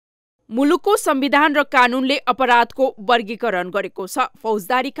मुलुकको संविधान र कानूनले अपराधको वर्गीकरण गरेको छ,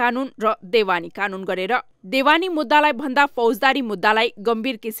 फौजदारी कानून र देवानी कानून गरेर। देवानी मुद्दालाई भन्दा फौजदारी मुद्दालाई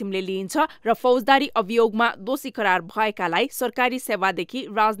गम्भीर किसिमले लिइन्छ र फौजदारी अभियोगमा दोषी करार भएकालाई सरकारी सेवादेखि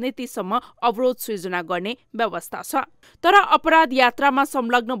राजनीतिसम्म अवरोध सृजना गर्ने व्यवस्था छ। तर अपराध यात्रामा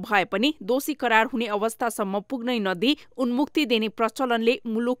संलग्न भए पनि दोषी करार हुने अवस्थासम्म पुग्नै नदिई उन्मुक्ति दिने प्रचलनले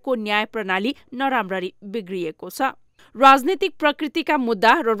मुलुकको न्याय प्रणाली नराम्ररी बिग्रिएको छ। राजनीतिक प्रकृतिका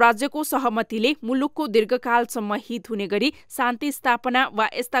मुद्दा र राज्यको सहमतिले मुलुकको दीर्घकालसम्म हित हुने गरी शान्ति स्थापना वा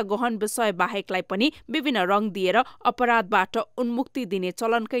यस्ता गहन विषय बाहेकलाई पनि विभिन्न रङ दिएर अपराधबाट उन्मुक्ति दिने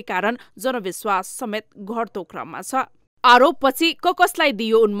चलनकै कारण जनविश्वास समेत घट्दो क्रममा छ। आरोपपछि कसलाई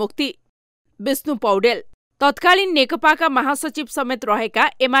दियो उन्मुक्ति? विष्णु पौडेल। तत्कालीन नेकपाका महासचिव समेत रहेका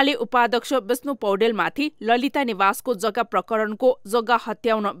एमाले उपाध्यक्ष विष्णु पौडेलमाथि ललिता निवासको जग्गा प्रकरणको जग्गा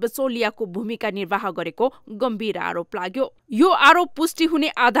हत्याउन बिचौलियाको भूमिका निर्वाह गरेको गम्भीर आरोप लाग्यो। यो आरोप पुष्टि हुने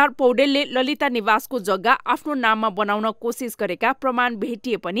आधार पौडेलले ललिता निवासको जग्गा आफ्नो नाममा बनाउन कोसिस गरेका प्रमाण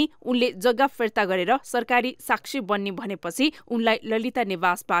भेटिए पनि उनले जग्गा फिर्ता गरेर सरकारी साक्षी बन्ने भनेपछि उनलाई ललिता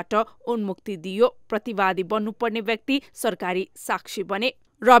निवासबाट उन्मुक्ति दिइयो। प्रतिवादी बन्नुपर्ने व्यक्ति सरकारी साक्षी बने।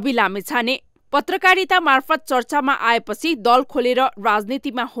 रवि लामिछाने। पत्रकारिता मार्फत चर्चामा आएपछि दल खोलेर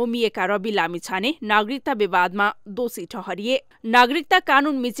राजनीतिमा होमिएका रवि लामिछाने नागरिकता विवादमा दोषी ठहरिए। नागरिकता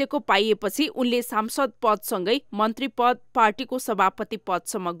कानून मिचेको पाइएपछि उनले सांसद पदसँगै मन्त्री पद, पार्टीको सभापति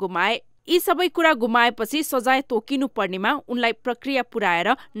पदसम्म गुमाए। यी सबै कुरा गुमाएपछि सजाय तोकिनु पर्नेमा उनलाई प्रक्रिया पुर्याएर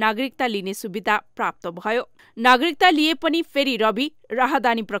नागरिकता लिने सुविधा प्राप्त भयो। नागरिकता लिए पनि फेरि रवि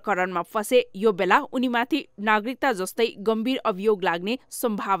राहदानी प्रकरणमा फसे। यो बेला उनीमाथि नागरिकता जस्तै गम्भीर अभियोग लाग्ने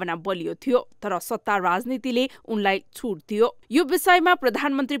सम्भावना बलियो थियो, तर सत्ता राजनीतिले उनलाई छुट दियो। यो विषयमा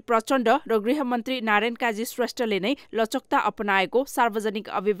प्रधानमन्त्री प्रचण्ड र गृहमन्त्री नारायण काजी श्रेष्ठले नै लचकता अपनाएको सार्वजनिक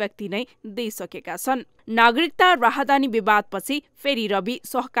अभिव्यक्ति नै दिइसकेका छन्। नागरिकता राहदानी विवादपछि फेरि रवि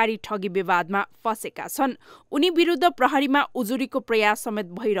सहकारी ठगी विवादमा फसेका छन्। उनी विरुद्ध प्रहरीमा उजुरीको प्रयास समेत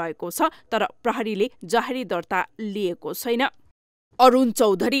भइरहेको छ, तर प्रहरीले जाहेरी दर्ता लिएको छैन। अरुण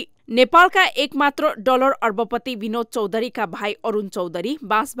चौधरी। नेपालका एकमात्र डलर अर्बपति विनोद चौधरीका भाइ अरुण चौधरी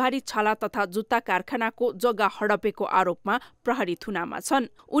बाँसबारी छाला तथा जुत्ता कारखानाको जग्गा हडपेको आरोपमा प्रहरी थुनामा छन्।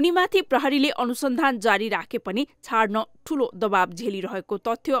 उनीमाथि प्रहरीले अनुसन्धान जारी राखे पनि छाड्न ठूलो दबाव झेलिरहेको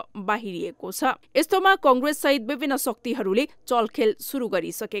तथ्य बाहिरिएको छ। यस्तोमा कंग्रेस सहित विभिन्न शक्तिहरूले चलखेल सुरु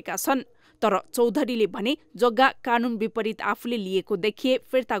गरिसकेका छन्। तर चौधरीले भने जग्गा कानून विपरीत आफूले लिएको देखिए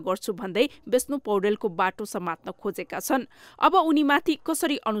फिर्ता गर्छु भन्दै विष्णु पौडेलको बाटो समात्न खोजेका छन्। अब उनीमाथि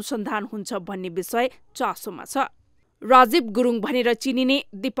कसरी अनुसन्धान हुन्छ भन्ने विषय चासोमा छ। राजीव गुरुङ भनेर चिनिने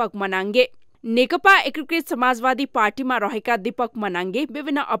दीपक मनाङ्गे। नेकपा एकीकृत समाजवादी पार्टीमा रहेका दीपक मनाङ्गे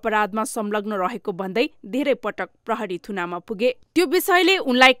विभिन्न अपराधमा संलग्न रहेको भन्दै धेरै पटक प्रहरी थुनामा पुगे। त्यो विषयले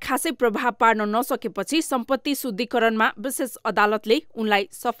उनलाई खासै प्रभाव पार्न नसकेपछि सम्पत्ति शुद्धिकरणमा विशेष अदालतले उनलाई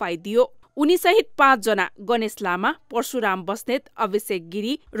सफाई दियो। उनीसहित 5 जना गणेश लामा, परशुराम बस्नेत, अभिषेक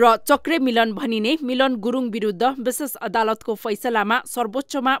गिरी र चक्रे मिलन भनिने मिलन गुरुङ विरुद्ध विशेष अदालतको फैसलामा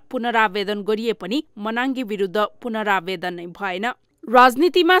सर्वोच्चमा पुनरावेदन गरिए पनि मनाङ्गे विरुद्ध पुनरावेदन नै भएन।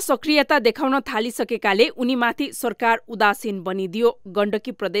 राजनीतिमा सक्रियता देखाउन थालिसकेकाले उनीमाथि सरकार उदासीन बनिदियो।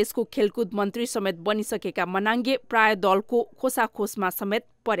 गण्डकी प्रदेशको खेलकुद मन्त्री समेत बनिसकेका मनाङ्गे प्राय दलको खोसाखोसमा समेत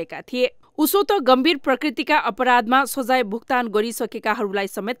परेका थिए। उसो त गम्भीर प्रकृतिका अपराधमा सजाय भुक्तान गरिसकेकाहरूलाई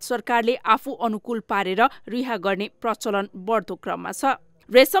समेत सरकारले आफू अनुकूल पारेर रिहा गर्ने प्रचलन बढ्दो क्रममा छ।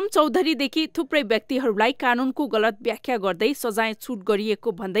 रेशम चौधरीदेखि थुप्रै व्यक्तिहरूलाई कानूनको गलत व्याख्या गर्दै सजाय छुट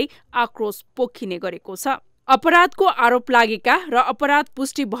गरिएको भन्दै आक्रोश पोखिने गरेको छ। अपराधको आरोप लागेका र अपराध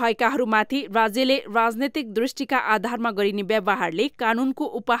पुष्टि भएकाहरूमाथि राज्यले राजनैतिक दृष्टिका आधारमा गरिने व्यवहारले कानूनको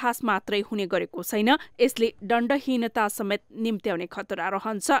उपहास मात्रै हुने गरेको छैन, यसले दण्डहीनता समेत निम्त्याउने खतरा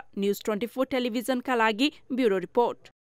रहन्छ। न्यूज 24 टेलिभिजनका लागि ब्युरो रिपोर्ट।